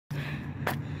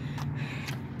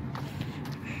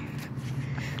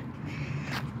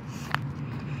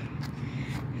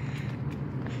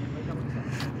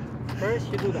Yes,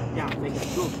 you do that. Yeah, like that.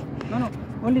 Go. No,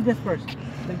 only this first.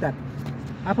 Like that.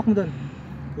 Apak mo dun.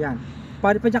 Yan.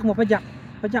 Pajak mo, pajak.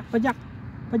 Pajak.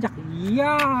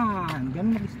 Yan.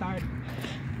 Ganun mag-start.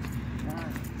 Yan.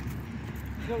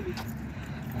 Slowly.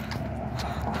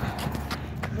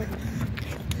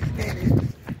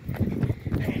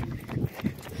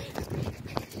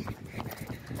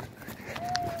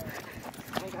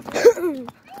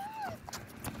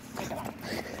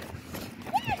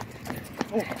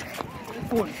 Oh,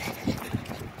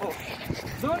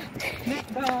 don't let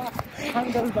the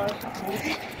handlebar move.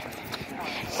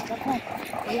 Stop.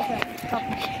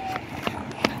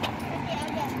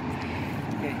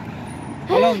 Okay.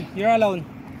 Alone, you're alone.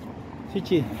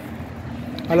 Chichi.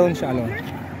 Alone siya, alone.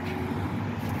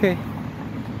 Okay.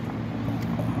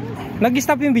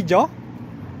 Nag-stop yung video?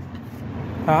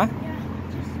 Ha?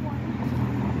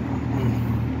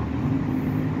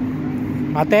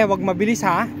 Ate, wag mabilis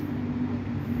ha.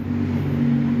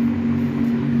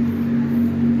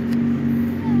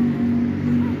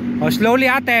 Oh, slowly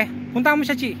ate. Punta mo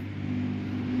siya, Chi.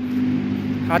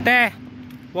 Ate,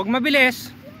 wag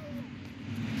mabilis.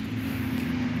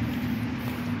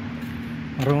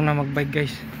 Marunong na magbike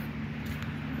guys.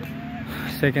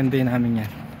 Second day namin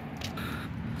yan.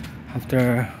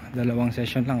 After dalawang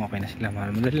session lang, okay na sila.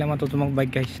 Madali lang matuto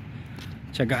magbike guys.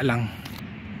 Tiyaga lang.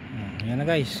 Yan na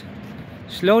guys.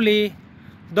 Slowly.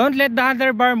 Don't let the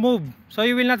handlebar move, so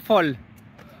you will not fall.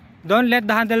 Don't let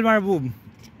the handlebar move.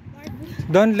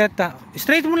 Don't let the...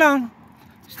 Straight mo lang.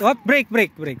 Stop. Break.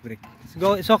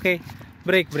 Go. It's okay.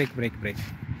 Break.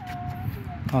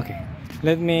 Okay.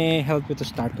 Let me help you to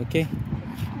start, okay?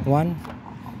 1.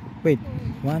 Wait.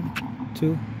 1,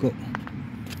 2, go.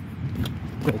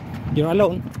 Good. You're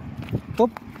alone.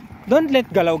 Oop. Don't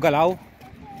let galaw-galaw.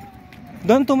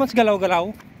 Don't too much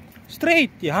galaw-galaw.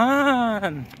 Straight.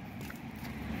 Yan.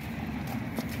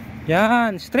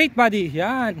 Straight body.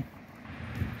 Yan.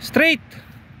 Straight.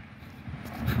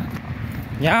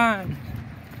 Yan.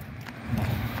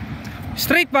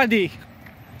 Straight body.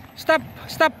 Stop.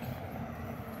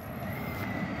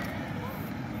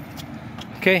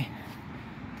 Okay.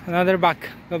 Another back.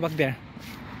 Go back there.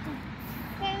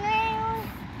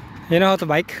 You know how to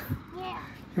bike? Yeah.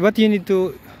 But you need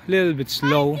to little bit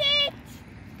slow.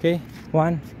 Okay.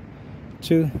 1,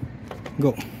 2,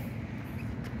 go.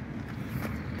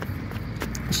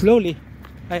 Slowly.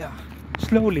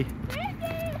 Slowly.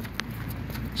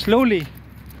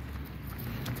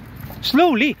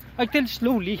 I tell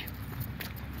slowly.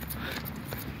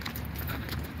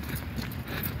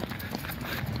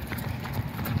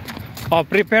 Oh,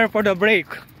 prepare for the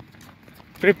brake.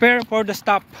 Prepare for the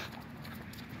stop.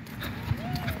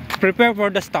 Prepare for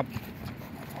the stop.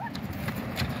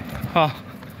 Oh,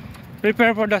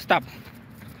 prepare for the stop.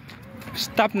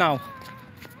 Stop now.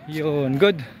 Yun,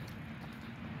 good.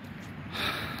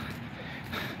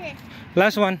 Okay.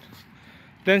 Last one.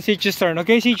 Then Sichi's turn.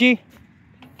 Okay, Sichi?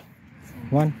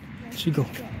 1, 2, go.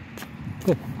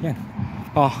 Go. Yan.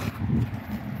 Oh.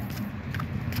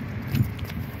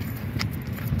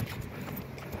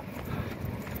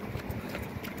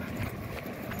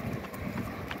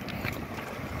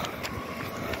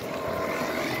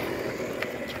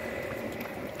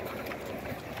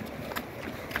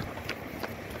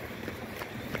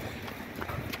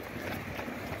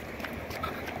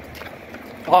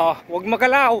 Oh, wag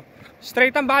magalaw.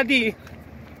 Straight ang body.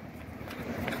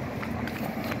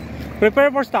 Prepare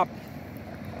for stop.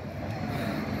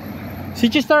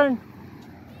 Sichi's turn.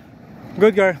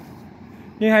 Good girl.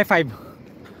 Yung high five.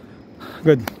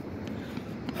 Good.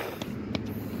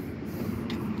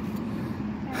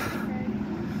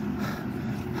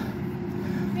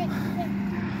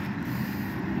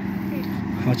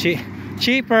 Oh,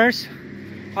 Chi first.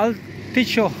 I'll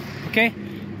teach you. Okay?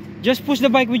 Just push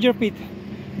the bike with your feet.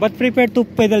 But prepare to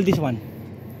pedal this one.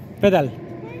 Pedal.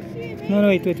 No,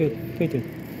 wait.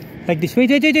 Like this. Wait.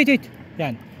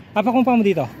 Yan. Apak kong pa mo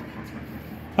dito.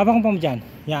 Apak kong pa mo dyan.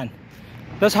 Yan.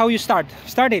 That's how you start.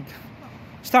 Start it.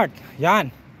 Start. Yan.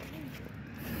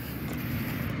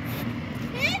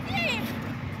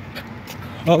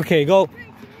 Okay, go.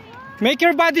 Make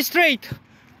your body straight.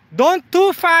 Don't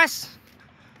too fast.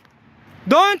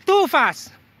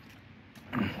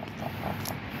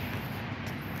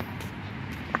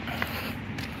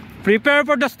 Prepare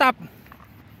for the stop.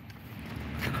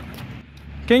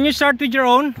 Can you start with your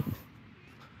own?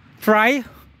 Try.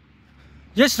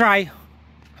 Just try.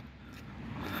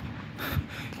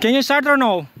 Can you start or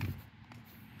no?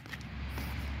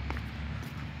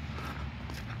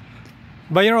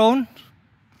 By your own?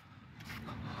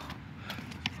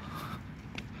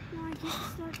 No, I just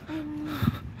start by my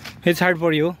own. It's hard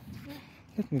for you? Yeah.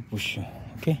 Let me push you,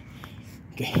 okay?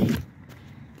 Okay.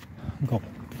 Go.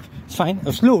 It's fine.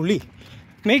 Slowly.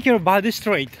 Make your body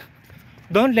straight.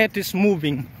 Don't let this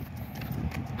moving.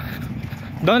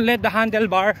 Don't let the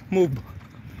handlebar move.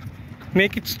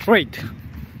 Make it straight.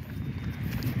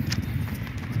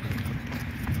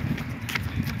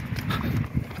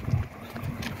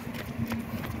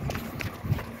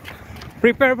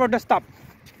 Prepare for the stop.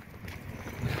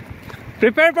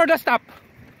 Prepare for the stop.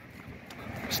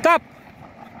 Stop.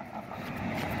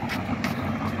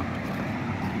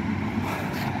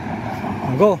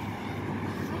 Go.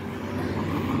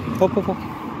 Hop, hop, hop.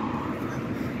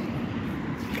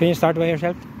 Can you start by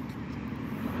yourself?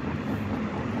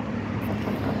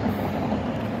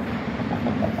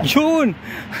 Yun!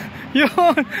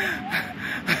 Yun!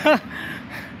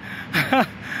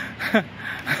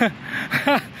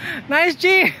 Nice,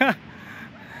 G!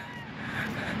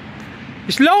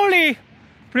 Slowly!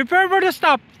 Prepare for the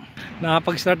stop!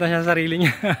 Nakapag-start na siya sa sarili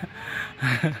niya.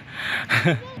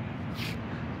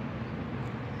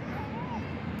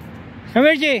 Come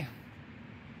here, G!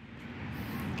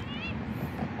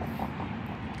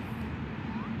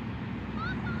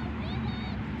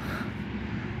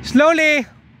 Slowly!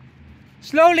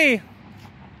 Slowly!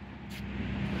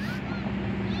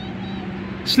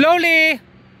 Slowly!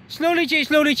 Slowly, Chi!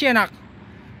 Slowly, Chi, anak!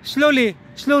 Slowly!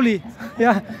 Slowly!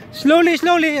 Yeah! Slowly,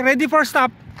 slowly! Ready for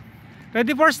stop!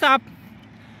 Ready for stop!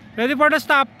 Ready for the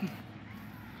stop!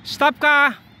 Stop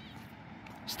ka!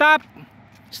 Stop!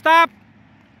 Stop!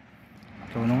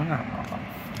 Ikaw naman na.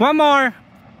 One more!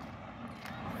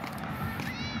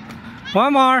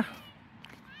 One more!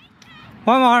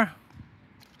 One more!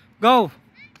 Go!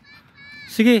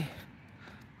 Sige.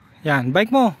 Yan,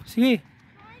 bike mo. Sige.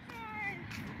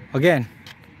 Again.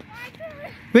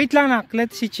 Wait lang, nak.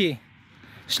 Let's see, Chi.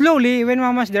 Slowly, when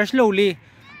mama's there, slowly.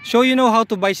 So you know how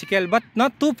to bicycle, but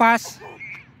not too fast.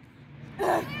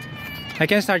 I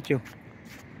can start you.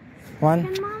 1,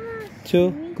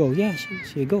 2, go. Yeah,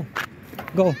 sige, go.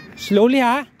 Go. Slowly,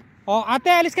 ha? Oh,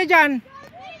 ate, alis ka dyan.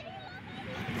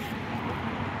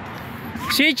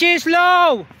 Si Chi,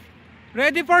 slow!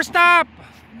 Ready for stop!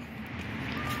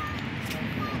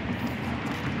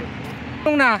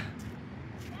 Marunong na?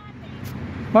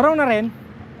 Marunong na rin?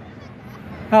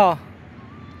 Oo.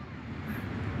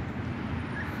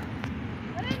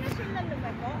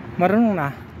 Marunong na?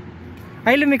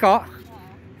 Ay, lumiko?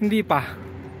 Hindi pa.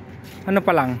 Ano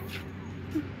pa lang?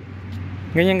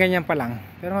 Ganyan-ganyan pa lang.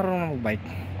 Pero marunong na mag-bike.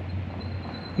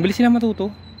 Bilis sila matuto.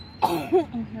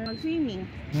 Mag-swimming,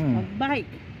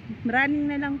 mag-bike. Running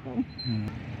na lang po.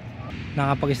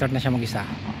 Nakapag-start na siya mag-isa.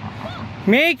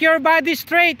 Make your body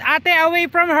straight. Ate, away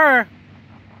from her.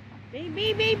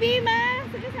 Baby, baby, ma.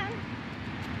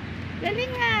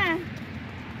 Galing nga.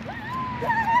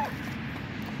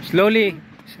 Slowly.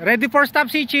 Ready for stop,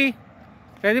 Sichi.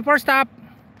 Ready for stop.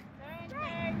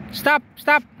 Stop,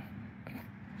 stop.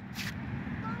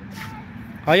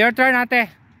 Oh, your turn, ate.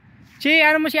 Chi,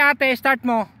 ano mo si ate? Start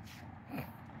mo.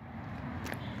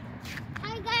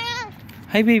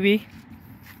 Hi, baby.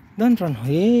 Don't run.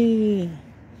 Hey.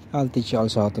 I'll teach you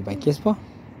also how to bike. Yes, po?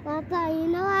 Papa, you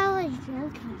know I was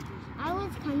joking. I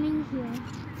was coming here.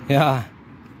 Yeah.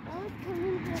 I was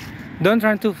coming here. Don't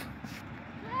run too.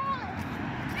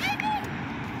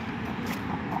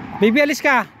 Baby, alis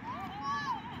ka.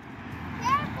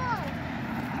 Careful.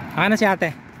 Ano si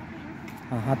ate?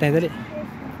 Oh, ate, dali.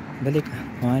 Dali ka.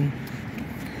 1.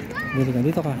 Dali ka.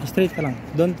 Dito ka. Straight ka lang.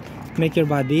 Don't make your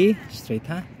body straight,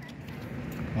 ha?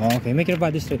 Okay, make your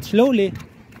body straight. Slowly.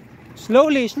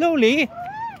 Slowly, slowly.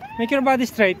 Make your body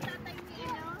straight.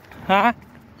 Ha?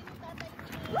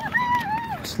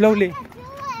 Slowly.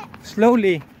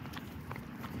 Slowly.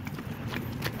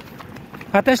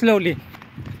 Ate, slowly.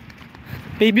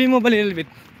 Baby mo ba a little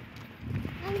bit?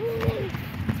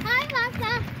 Hi,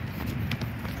 Papa.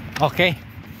 Okay.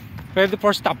 Ready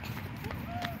for stop.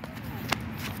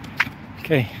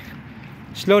 Okay.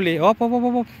 Slowly. Op, op,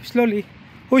 op, op. Slowly.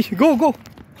 Uy, go, go.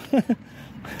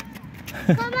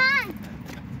 Come on.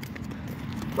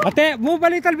 Ate, move a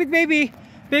little bit, baby.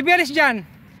 Baby, alis dyan.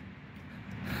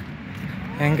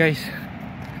 Ayan, guys.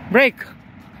 Break.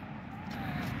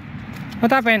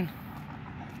 What happened?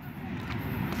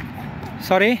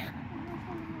 Sorry?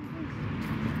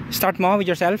 Start mo with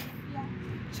yourself?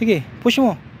 Sige, push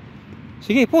mo.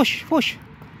 Sige, push, push.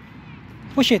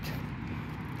 Push it.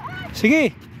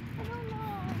 Sige.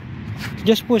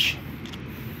 Just push.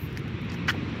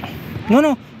 No,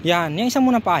 no. Yan, yung isa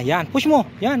muna pa. Yan, push mo.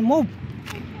 Yan, move.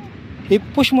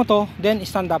 I-push mo to, then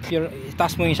stand up.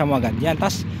 Taas mo yung isa mo agad. Yan,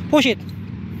 taas. Push it.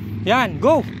 Yan,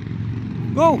 go.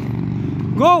 Go.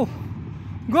 Go.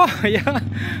 Go. Yan.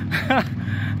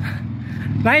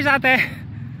 Nice, ate.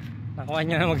 Nakuha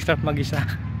niya na mag-start mag-isa.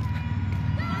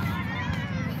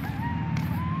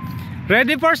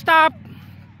 Ready for stop.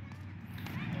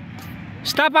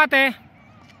 Stop, ate.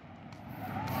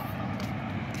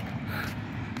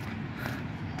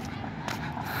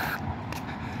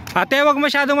 Ate, wag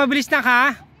masyadong mabilis na ka.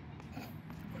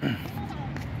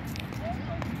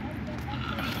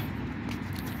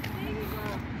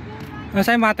 Ano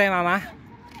sa'yo mga tayo, mama?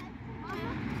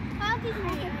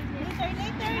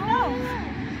 Later, no.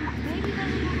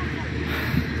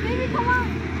 Baby, come on.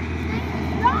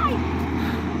 Right.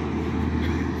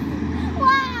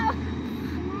 Wow.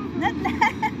 Not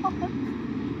that.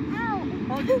 Ow.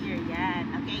 Hold here, yan.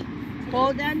 Okay.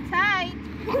 Hold on tight.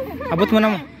 Abot mo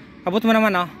naman. Abot mo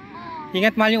naman, oh.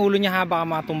 Ingat, mahal yung ulo niya, ha. Baka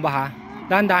matumba, ha.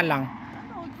 Dahan-dahan lang.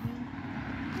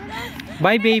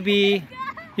 Bye, baby.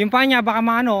 Yung pa niya, baka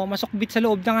maano, masukbit sa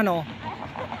loob ng ano.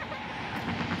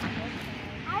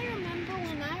 I remember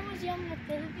when I was young in the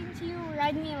Philippines, you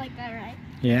ride me like that, right?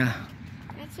 Yeah.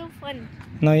 That's so fun.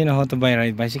 No, you know how to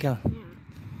ride bicycle. Yeah.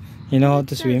 You know how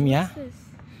to swim, yeah? What's this?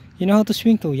 You know how to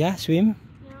swim too, yeah? Swim?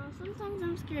 Yeah, sometimes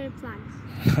I'm scared of plants.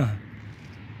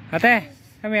 Ate,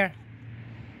 come here.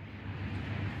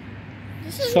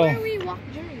 This is So- where we walk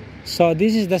during. So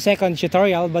this is the second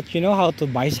tutorial, but you know how to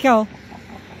bicycle.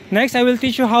 Next, I will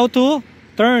teach you how to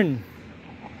turn.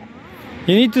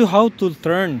 You need to how to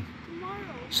turn,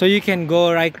 Tomorrow. so you can go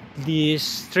right this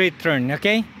straight turn.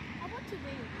 Okay? How about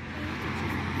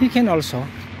today? You can also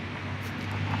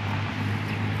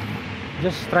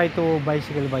just try to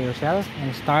bicycle by yourself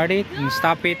and start it and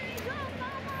stop it.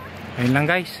 Ayun lang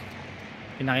guys.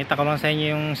 Pinakita ko lang sa inyo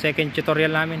yung second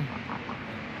tutorial namin.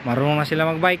 Marunong na sila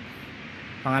magbike.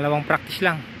 Pangalawang practice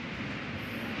lang.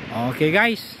 Okay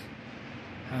guys.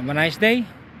 Have a nice day.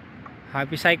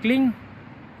 Happy cycling.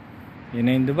 Yun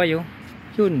na yung Dubai, oh.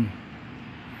 Yun.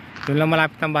 Doon lang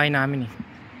malapit ang bahay namin, eh.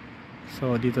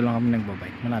 So dito lang kami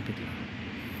nagbabike. Malapit lang.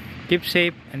 Keep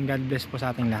safe and God bless po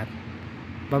sa ating lahat.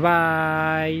 Bye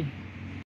bye.